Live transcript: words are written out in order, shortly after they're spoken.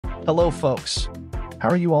Hello folks, how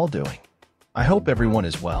are you all doing? I hope everyone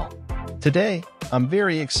is well. Today, I'm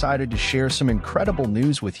very excited to share some incredible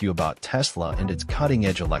news with you about Tesla and its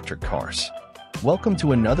cutting-edge electric cars. Welcome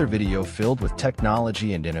to another video filled with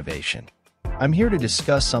technology and innovation. I'm here to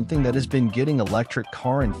discuss something that has been getting electric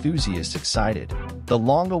car enthusiasts excited, the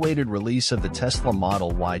long-awaited release of the Tesla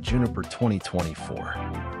Model Y Juniper 2024.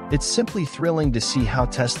 It's simply thrilling to see how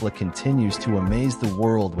Tesla continues to amaze the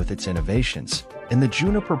world with its innovations, and the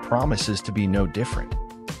Juniper promises to be no different.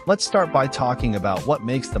 Let's start by talking about what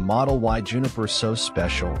makes the Model Y Juniper so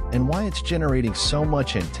special and why it's generating so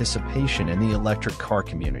much anticipation in the electric car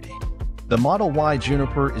community. The Model Y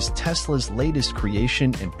Juniper is Tesla's latest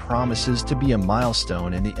creation and promises to be a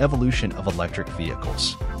milestone in the evolution of electric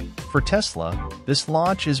vehicles. For Tesla, this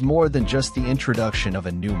launch is more than just the introduction of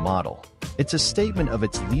a new model. It's a statement of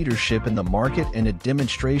its leadership in the market and a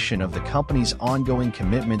demonstration of the company's ongoing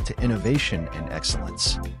commitment to innovation and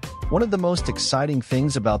excellence. One of the most exciting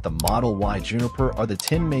things about the Model Y Juniper are the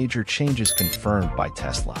 10 major changes confirmed by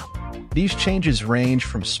Tesla. These changes range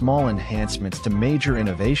from small enhancements to major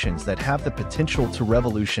innovations that have the potential to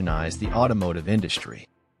revolutionize the automotive industry.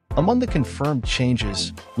 Among the confirmed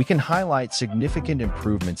changes, we can highlight significant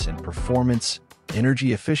improvements in performance,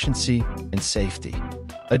 energy efficiency, and safety.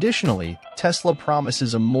 Additionally, Tesla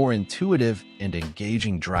promises a more intuitive and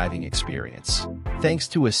engaging driving experience, thanks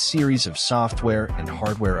to a series of software and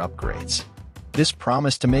hardware upgrades. This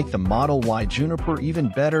promise to make the Model Y Juniper even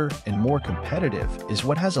better and more competitive is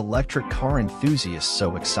what has electric car enthusiasts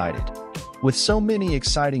so excited. With so many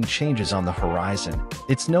exciting changes on the horizon,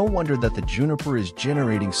 it's no wonder that the Juniper is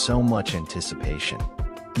generating so much anticipation.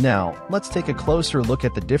 Now, let's take a closer look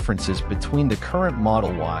at the differences between the current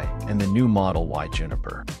Model Y and the new Model Y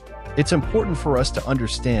Juniper. It's important for us to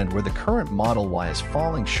understand where the current Model Y is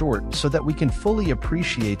falling short so that we can fully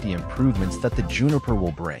appreciate the improvements that the Juniper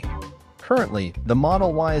will bring. Currently, the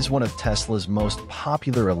Model Y is one of Tesla's most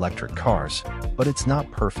popular electric cars, but it's not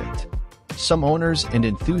perfect. Some owners and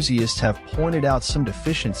enthusiasts have pointed out some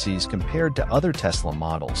deficiencies compared to other Tesla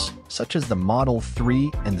models, such as the Model 3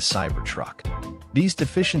 and the Cybertruck. These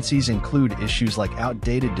deficiencies include issues like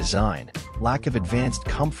outdated design, lack of advanced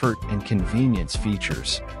comfort and convenience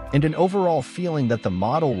features, and an overall feeling that the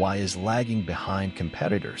Model Y is lagging behind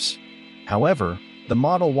competitors. However, the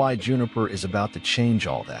Model Y Juniper is about to change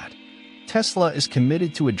all that. Tesla is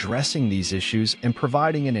committed to addressing these issues and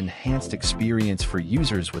providing an enhanced experience for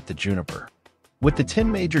users with the Juniper. With the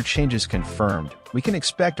 10 major changes confirmed, we can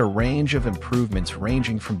expect a range of improvements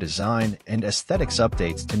ranging from design and aesthetics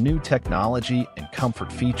updates to new technology and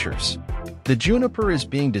comfort features. The Juniper is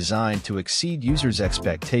being designed to exceed users'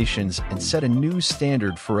 expectations and set a new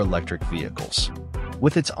standard for electric vehicles.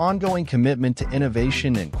 With its ongoing commitment to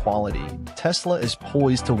innovation and quality, Tesla is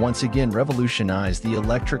poised to once again revolutionize the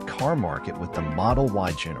electric car market with the Model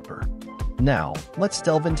Y Juniper. Now, let's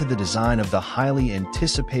delve into the design of the highly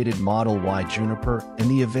anticipated Model Y Juniper and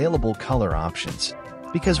the available color options,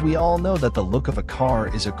 because we all know that the look of a car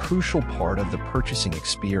is a crucial part of the purchasing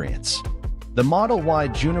experience. The Model Y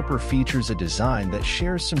Juniper features a design that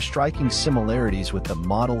shares some striking similarities with the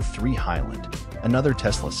Model 3 Highland, another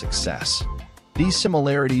Tesla success. These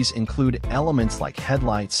similarities include elements like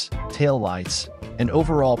headlights, taillights, and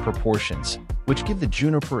overall proportions, which give the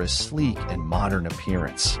Juniper a sleek and modern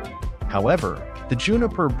appearance. However, the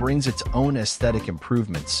Juniper brings its own aesthetic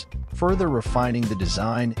improvements, further refining the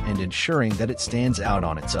design and ensuring that it stands out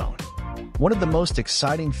on its own. One of the most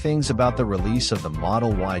exciting things about the release of the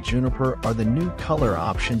Model Y Juniper are the new color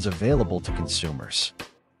options available to consumers.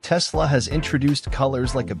 Tesla has introduced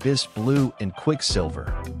colors like Abyss Blue and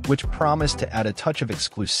Quicksilver, which promise to add a touch of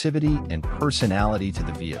exclusivity and personality to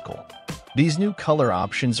the vehicle. These new color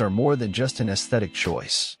options are more than just an aesthetic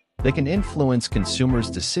choice. They can influence consumers'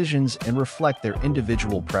 decisions and reflect their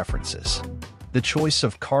individual preferences. The choice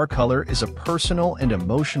of car color is a personal and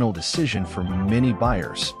emotional decision for many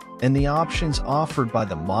buyers, and the options offered by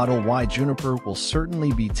the Model Y Juniper will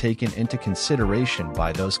certainly be taken into consideration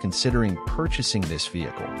by those considering purchasing this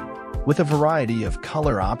vehicle. With a variety of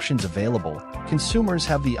color options available, consumers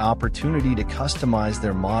have the opportunity to customize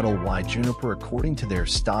their Model Y Juniper according to their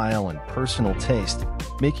style and personal taste,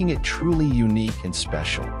 making it truly unique and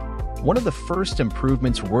special. One of the first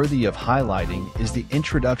improvements worthy of highlighting is the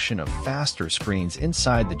introduction of faster screens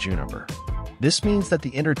inside the Juniper. This means that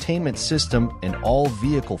the entertainment system and all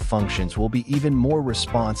vehicle functions will be even more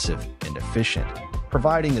responsive and efficient,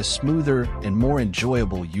 providing a smoother and more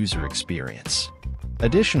enjoyable user experience.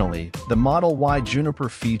 Additionally, the Model Y Juniper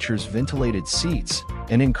features ventilated seats,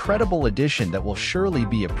 an incredible addition that will surely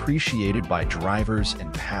be appreciated by drivers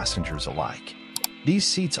and passengers alike. These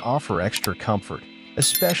seats offer extra comfort,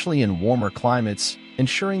 especially in warmer climates,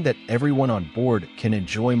 ensuring that everyone on board can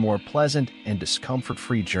enjoy more pleasant and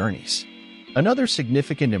discomfort-free journeys. Another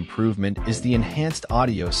significant improvement is the enhanced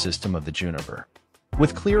audio system of the Juniper.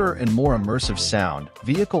 With clearer and more immersive sound,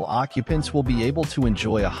 vehicle occupants will be able to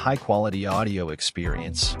enjoy a high-quality audio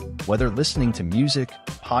experience, whether listening to music,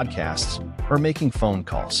 podcasts, or making phone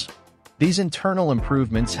calls. These internal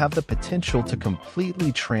improvements have the potential to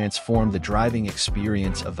completely transform the driving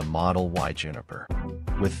experience of the Model Y Juniper.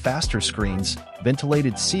 With faster screens,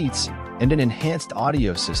 ventilated seats, and an enhanced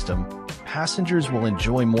audio system, passengers will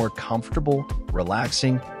enjoy more comfortable,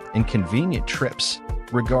 relaxing, and convenient trips,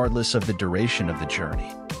 regardless of the duration of the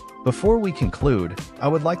journey. Before we conclude, I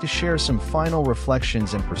would like to share some final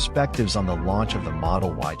reflections and perspectives on the launch of the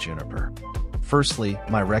Model Y Juniper. Firstly,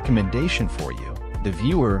 my recommendation for you, the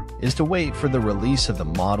viewer, is to wait for the release of the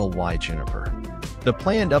Model Y Juniper. The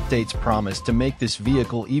planned updates promise to make this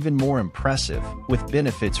vehicle even more impressive, with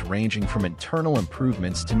benefits ranging from internal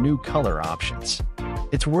improvements to new color options.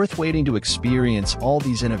 It's worth waiting to experience all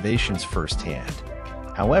these innovations firsthand.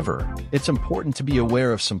 However, it's important to be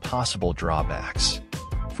aware of some possible drawbacks.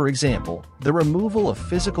 For example, the removal of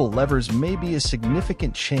physical levers may be a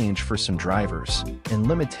significant change for some drivers, and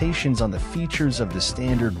limitations on the features of the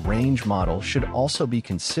standard range model should also be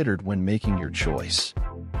considered when making your choice.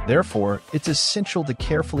 Therefore, it's essential to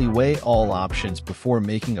carefully weigh all options before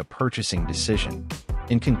making a purchasing decision.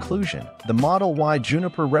 In conclusion, the Model Y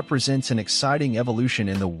Juniper represents an exciting evolution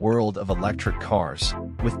in the world of electric cars,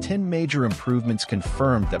 with 10 major improvements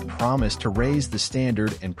confirmed that promise to raise the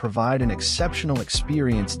standard and provide an exceptional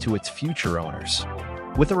experience to its future owners.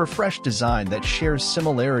 With a refreshed design that shares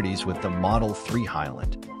similarities with the Model 3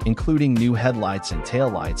 Highland, including new headlights and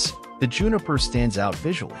taillights, the Juniper stands out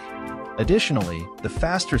visually. Additionally, the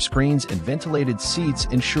faster screens and ventilated seats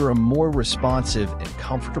ensure a more responsive and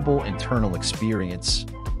comfortable internal experience,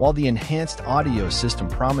 while the enhanced audio system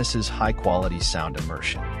promises high-quality sound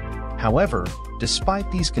immersion. However,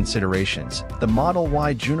 despite these considerations, the Model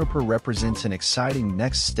Y Juniper represents an exciting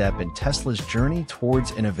next step in Tesla's journey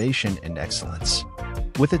towards innovation and excellence.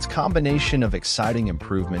 With its combination of exciting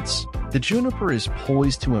improvements, the Juniper is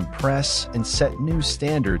poised to impress and set new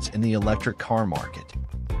standards in the electric car market.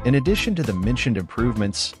 In addition to the mentioned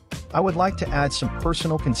improvements, I would like to add some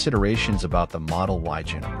personal considerations about the Model Y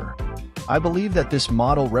Juniper. I believe that this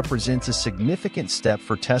model represents a significant step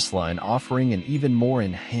for Tesla in offering an even more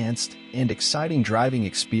enhanced and exciting driving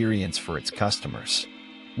experience for its customers.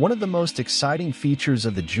 One of the most exciting features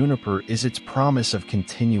of the Juniper is its promise of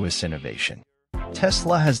continuous innovation.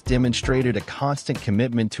 Tesla has demonstrated a constant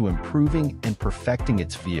commitment to improving and perfecting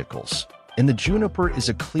its vehicles, and the Juniper is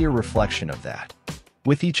a clear reflection of that.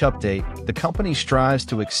 With each update, the company strives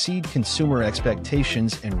to exceed consumer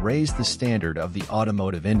expectations and raise the standard of the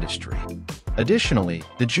automotive industry. Additionally,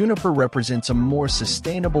 the Juniper represents a more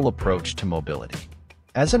sustainable approach to mobility.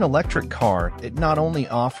 As an electric car, it not only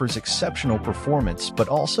offers exceptional performance but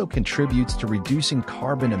also contributes to reducing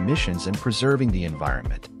carbon emissions and preserving the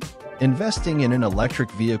environment. Investing in an electric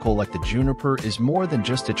vehicle like the Juniper is more than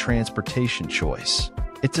just a transportation choice.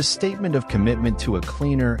 It's a statement of commitment to a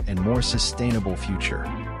cleaner and more sustainable future.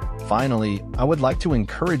 Finally, I would like to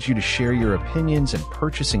encourage you to share your opinions and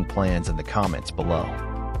purchasing plans in the comments below.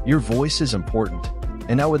 Your voice is important,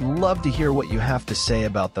 and I would love to hear what you have to say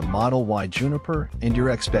about the Model Y Juniper and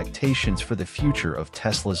your expectations for the future of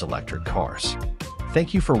Tesla's electric cars.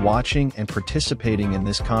 Thank you for watching and participating in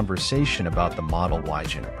this conversation about the Model Y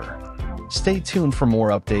Juniper. Stay tuned for more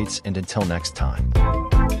updates, and until next time.